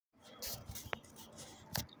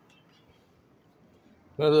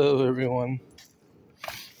Hello, everyone.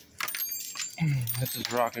 This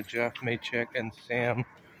is Rocket Jeff, Maycheck, and Sam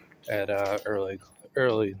at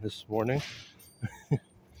early this morning.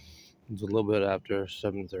 It's a little bit after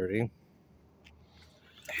 7:30.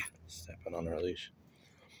 Stepping on her leash.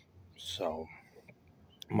 So,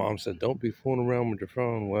 Mom said, "Don't be fooling around with your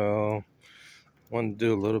phone." Well, I wanted to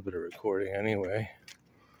do a little bit of recording anyway.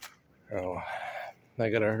 So, I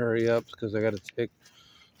gotta hurry up because I gotta take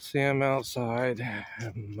Sam outside.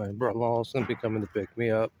 My brother-in-law's gonna be coming to pick me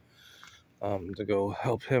up. To go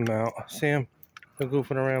help him out. Sam, no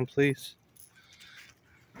goofing around, please.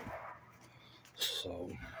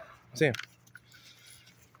 So, Sam,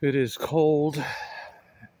 it is cold.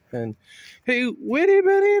 And hey, Witty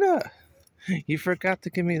Benita, you forgot to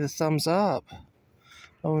give me the thumbs up.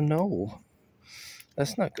 Oh no,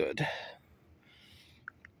 that's not good.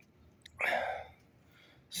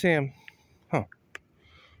 Sam, huh?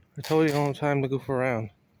 I told you all the time to goof around.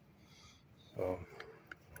 So,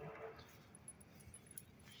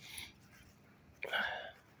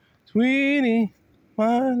 Sweetie,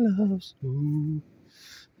 my love's ooh.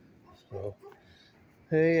 So,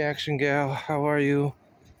 hey, action gal, how are you?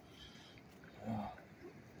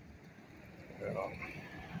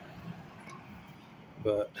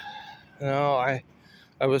 But no, I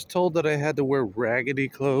was told that I had to wear raggedy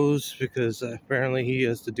clothes because apparently he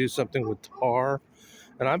has to do something with tar,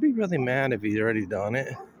 and I'd be really mad if he'd already done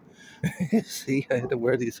it. See, I had to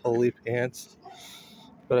wear these holy pants,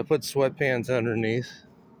 but I put sweatpants underneath,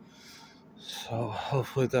 so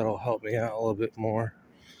hopefully that'll help me out a little bit more.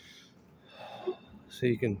 So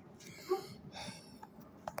you can.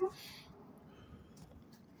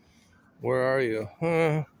 Where are you?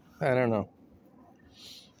 I don't know.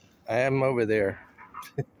 I am over there.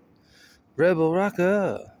 Rebel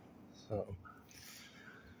Rocker. So.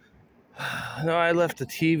 No, I left the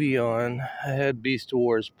TV on. I had Beast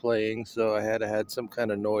Wars playing, so I had to have some kind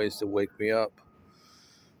of noise to wake me up.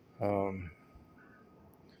 Of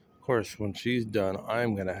course, when she's done,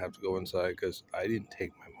 I'm gonna have to go inside because I didn't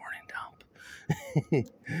take my morning dump.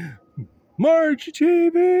 March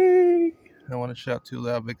TV! I don't want to shout too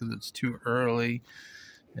loud because it's too early,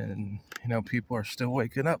 and people are still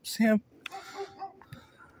waking up. Sam,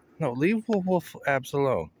 no, leave Wolf Abs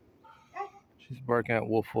alone. She's barking at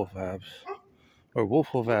Wolf Abs. Or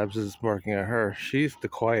Wolf Abs is barking at her. She's the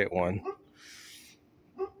quiet one.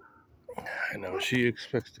 I know, she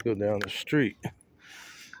expects to go down the street.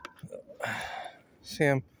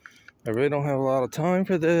 Sam, I really don't have a lot of time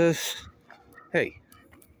for this. Hey.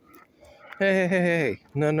 Hey.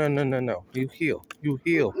 No. You heal. You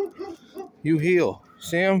heal.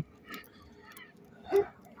 Sam, if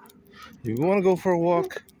you want to go for a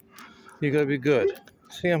walk, you gotta be good.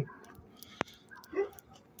 Sam, if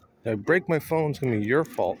I break my phone, it's gonna be your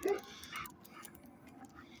fault.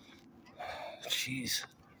 Jeez.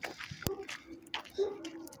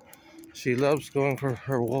 She loves going for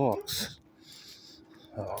her walks.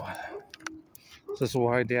 Oh. This is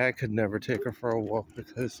why Dad could never take her for a walk,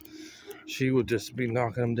 because she would just be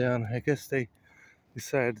knocking him down. I guess they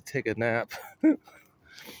decided to take a nap.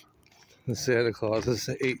 The Santa Claus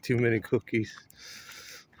ate too many cookies.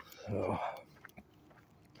 So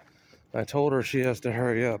I told her she has to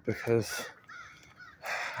hurry up because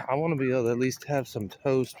I want to be able to at least have some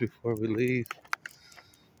toast before we leave.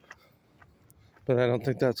 But I don't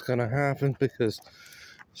think that's going to happen because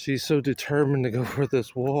she's so determined to go for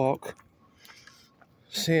this walk.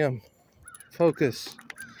 Sam, focus.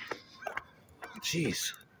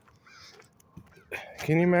 Jeez.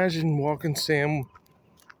 Can you imagine walking Sam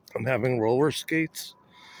and having roller skates?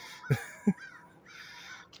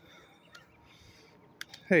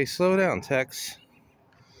 Hey, slow down, Tex.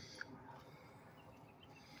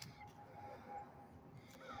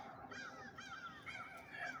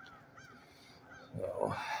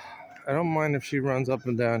 So, I don't mind if she runs up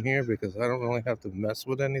and down here because I don't really have to mess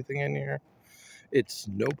with anything in here. It's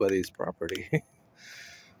nobody's property.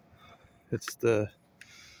 It's the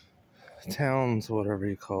town's, whatever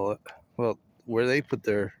you call it. Well, where they put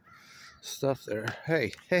their stuff there.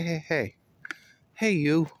 Hey. Hey,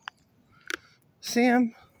 you.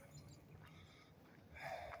 Sam.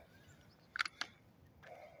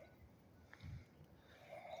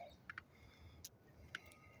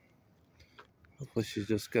 Hopefully she's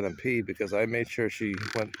just gonna pee because I made sure she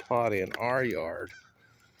went potty in our yard.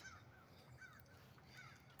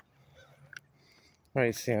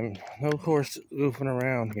 Alright, Sam, no horse goofing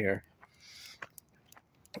around here.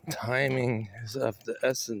 Timing is of the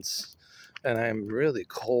essence, and I'm really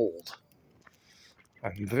cold.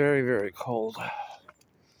 I'm very, very cold.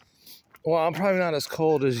 Well, I'm probably not as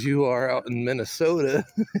cold as you are out in Minnesota.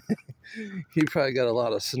 You probably got a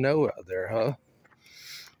lot of snow out there, huh?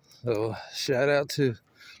 So shout out to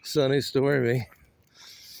Sunny Stormy.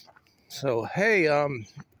 So hey,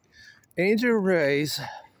 Angel Ray's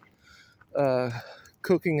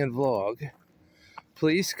cooking and vlog.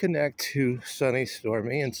 Please connect to Sunny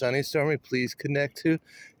Stormy, and Sunny Stormy, please connect to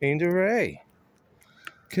Angel Ray.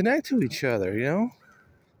 Connect to each other, you know?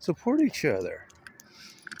 Support each other.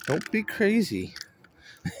 Don't be crazy.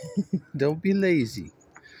 Don't be lazy.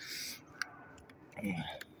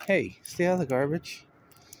 Hey, stay out of the garbage.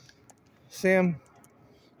 Sam,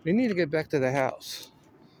 we need to get back to the house.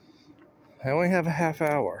 I only have a half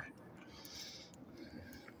hour.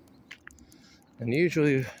 And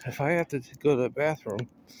usually, if I have to go to the bathroom,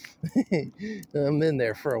 I'm in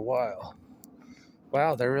there for a while.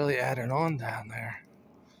 Wow, they're really adding on down there.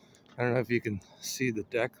 I don't know if you can see the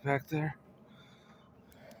deck back there.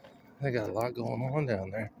 They got a lot going on down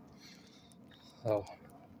there. Oh,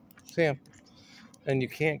 Sam, and you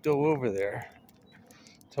can't go over there.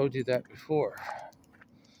 Told you that before.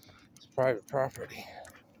 It's private property.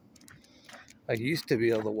 I used to be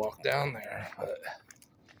able to walk down there, but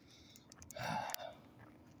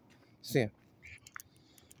Sam.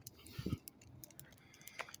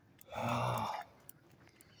 Oh,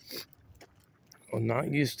 I'm not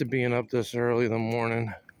used to being up this early in the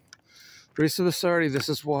morning. Teresa Basardi, this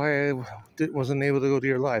is why I wasn't able to go to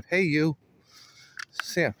your live. Hey, you.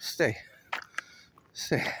 Sam, stay.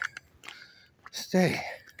 Stay. Stay.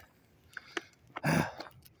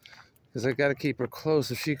 Because I got to keep her close.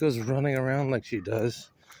 If she goes running around like she does,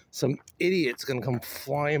 some idiot's going to come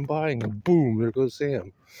flying by and boom, there goes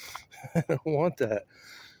Sam. I don't want that.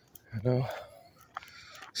 You know?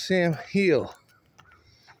 Sam, heal.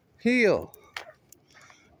 Heal.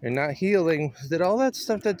 You're not healing. Did all that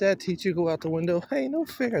stuff that Dad teach you go out the window? Hey, no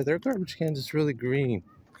fair. Their garbage cans is really green.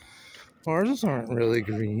 Ours aren't really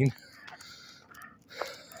green.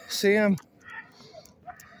 Sam.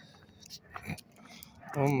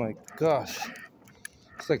 Oh my gosh.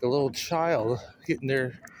 It's like a little child getting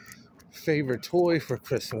their favorite toy for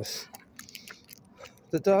Christmas.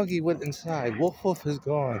 The doggy went inside. Woof Woof is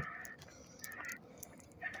gone.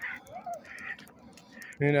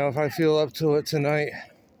 You know, if I feel up to it tonight,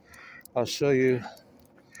 I'll show you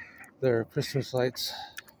their Christmas lights.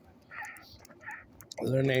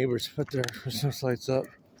 Their neighbors put their Christmas lights up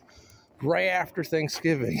right after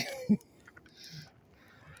Thanksgiving.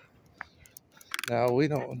 Now, we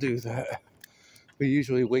don't do that. We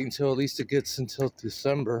usually wait until at least it gets until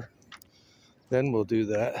December. Then we'll do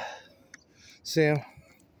that. Sam,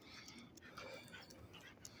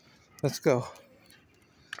 let's go.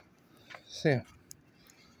 Sam.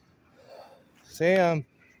 Sam.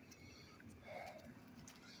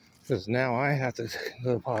 Because now I have to go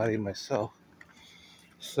to the potty myself.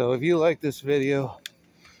 So if you like this video,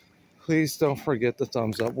 please don't forget the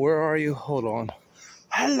thumbs up. Where are you? Hold on.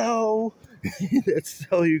 Hello. That's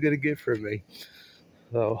all you're going to get from me.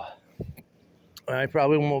 So I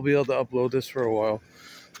probably won't be able to upload this for a while.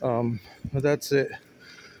 But that's it.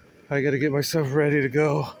 I got to get myself ready to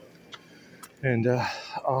go. And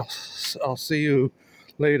I'll see you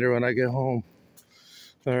later when I get home.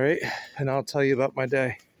 All right? And I'll tell you about my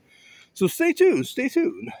day. So stay tuned. Stay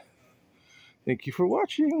tuned. Thank you for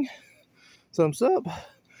watching. Thumbs up.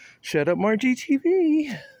 Shout out Margie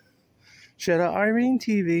TV. Shout out Irene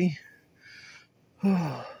TV.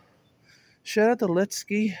 Shout out to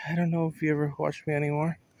Letsky. I don't know if you ever watch me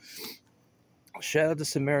anymore. Shout out to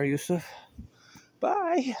Samara Yusuf.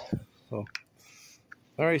 Bye. So,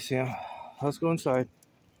 all right, Sam. Let's go inside.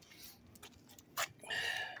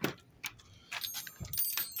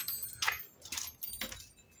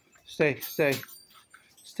 Stay, stay,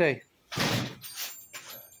 stay.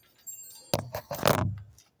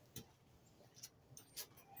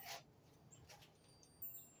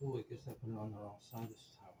 Oh, I guess I put it on the wrong side this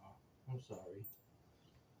time. I'm sorry.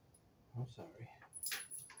 I'm sorry.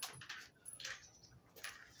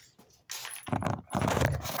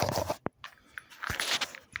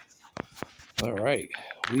 All right,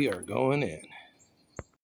 we are going in.